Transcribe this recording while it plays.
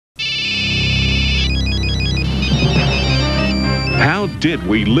did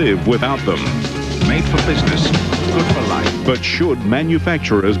we live without them? Made for business, good for life. But should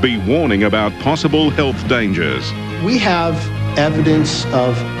manufacturers be warning about possible health dangers? We have evidence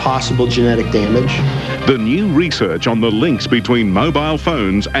of possible genetic damage. The new research on the links between mobile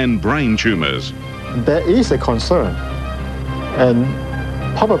phones and brain tumours. There is a concern, and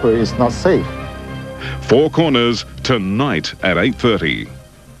probably it's not safe. Four Corners, tonight at 8:30.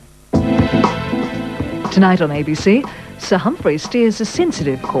 Tonight on ABC, Sir Humphrey steers a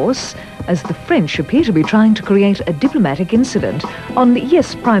sensitive course as the French appear to be trying to create a diplomatic incident on the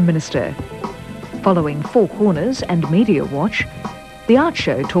Yes Prime Minister. Following Four Corners and Media Watch, The Art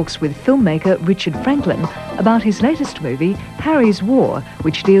Show talks with filmmaker Richard Franklin about his latest movie, Harry's War,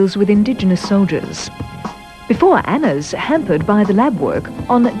 which deals with Indigenous soldiers. Before Anna's hampered by the lab work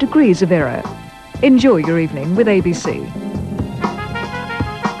on degrees of error. Enjoy your evening with ABC.